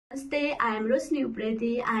Namaste, I am Rosni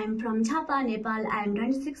Upreti. I am from Jhapa, Nepal. I am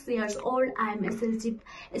 26 years old. I am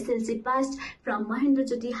SLC passed from Mahendra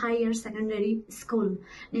Jyoti Higher Secondary School,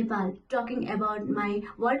 Nepal. Talking about my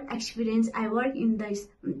work experience, I work in the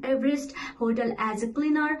Everest Hotel as a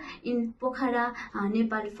cleaner in Pokhara,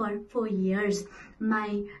 Nepal for 4 years.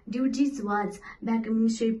 My duties was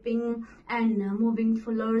vacuuming, sweeping, and moving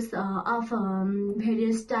floors of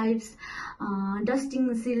various types,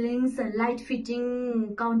 dusting ceilings, light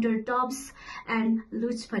fitting countertops, and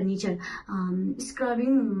loose furniture,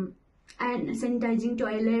 scrubbing and sanitizing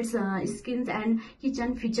toilets, skins, and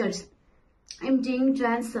kitchen features, emptying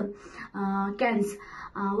trans cans,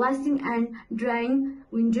 washing and drying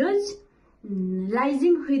windows,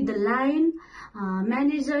 liaising with the line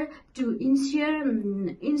manager to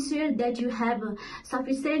ensure that you have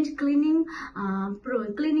sufficient cleaning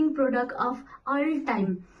product of all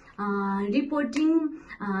time. Reporting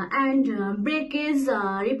and breakage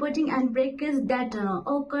that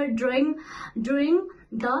occur during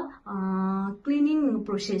the cleaning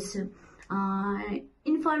process.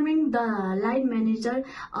 Informing the line manager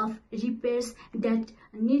of repairs that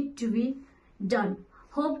need to be done.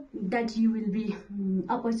 Hope that you will be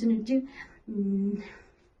opportunity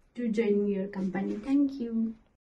to join your company. Thank you.